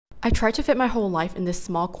I tried to fit my whole life in this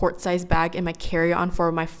small quart-sized bag in my carry-on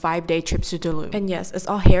for my 5-day trip to Tulum. And yes, it's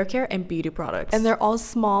all hair care and beauty products. And they're all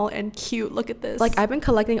small and cute. Look at this. Like, I've been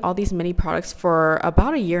collecting all these mini products for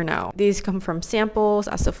about a year now. These come from samples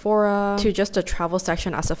at Sephora to just a travel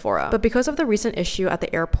section at Sephora. But because of the recent issue at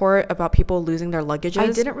the airport about people losing their luggages,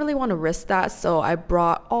 I didn't really want to risk that, so I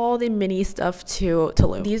brought all the mini stuff to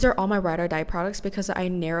Tulum. These are all my ride or die products because I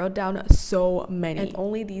narrowed down so many, and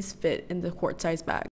only these fit in the quart-sized bag.